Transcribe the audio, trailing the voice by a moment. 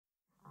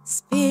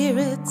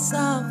Spirits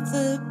of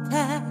the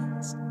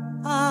past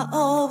are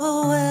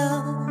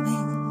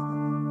overwhelming.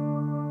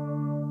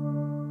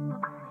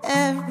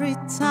 Every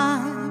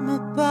time a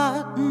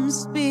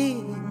button's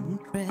being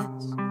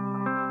pressed,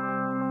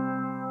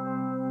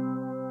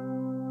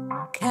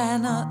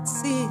 cannot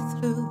see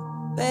through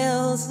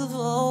veils of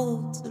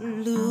old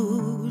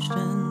delusions.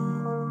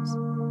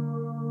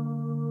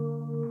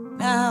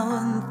 Now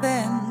and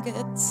then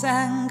get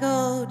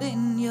tangled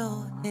in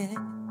your head.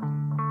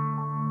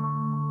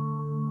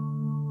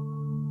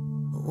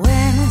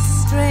 When a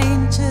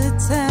stranger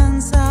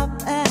turns up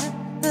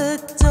at the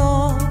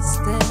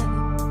doorstep,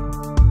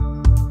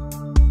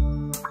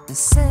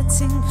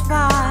 setting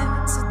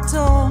fire to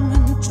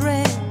dormant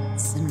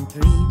dreads and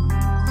dreams,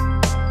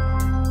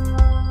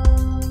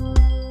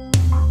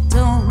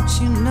 don't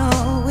you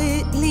know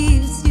it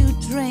leaves you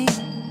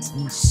drained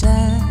and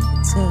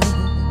shattered,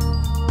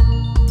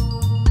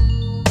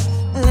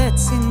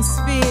 letting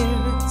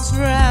spirits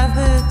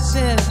ravage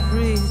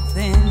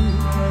everything.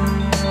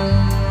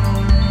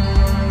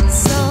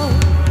 So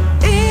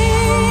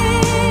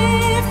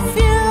if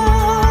you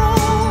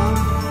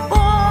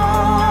want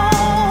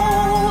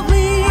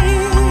me,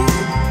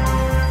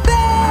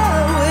 bear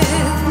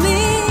with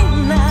me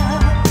now.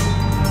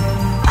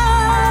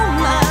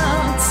 I'm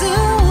out to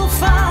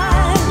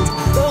find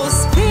those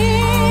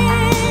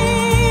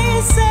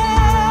pieces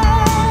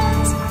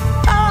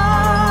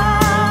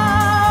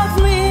of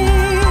me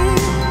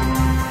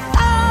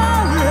I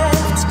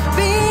left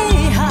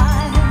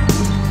behind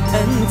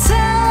and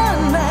turn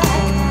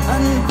back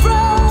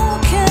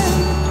unbroken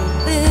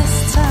this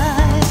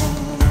time.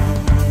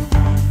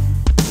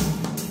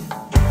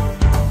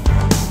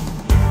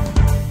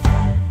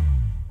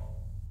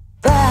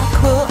 Back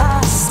will I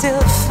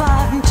still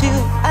find you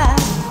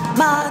at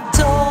my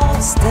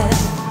doorstep?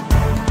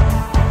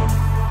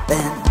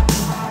 Then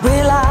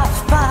will I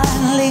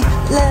finally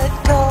let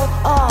go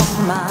of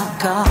my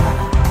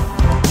guard,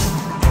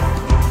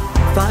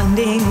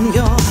 finding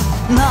you're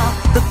not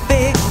the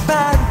big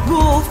bad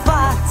wolf I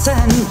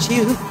turned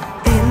you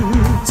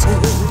into?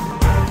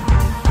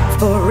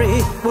 For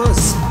it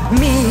was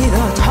me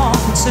that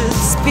haunted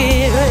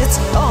spirits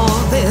all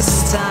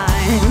this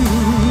time.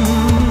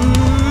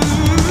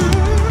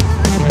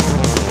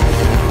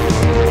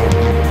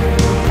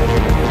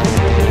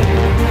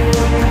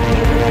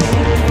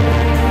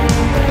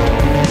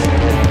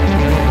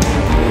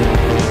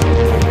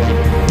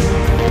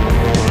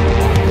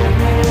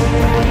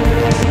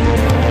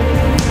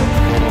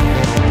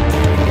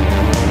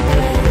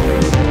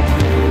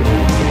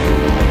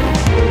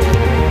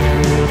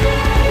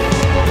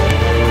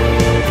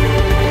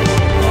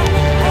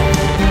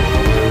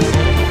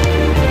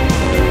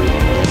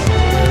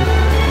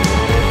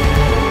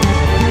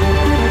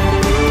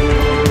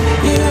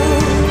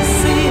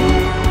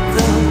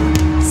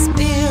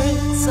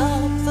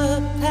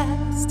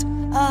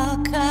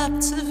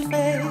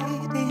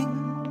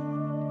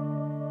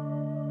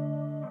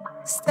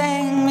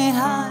 Staying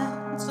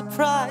behind a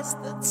price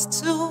that's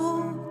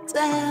too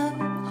damn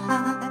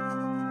high.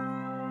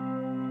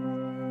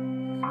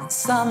 And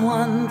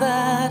someone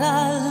that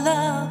I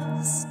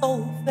love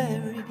so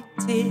very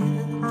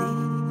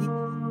dearly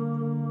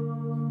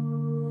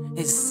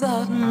is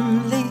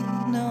suddenly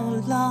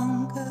no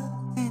longer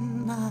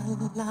in my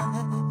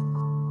life.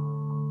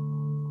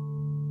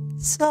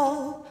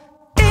 So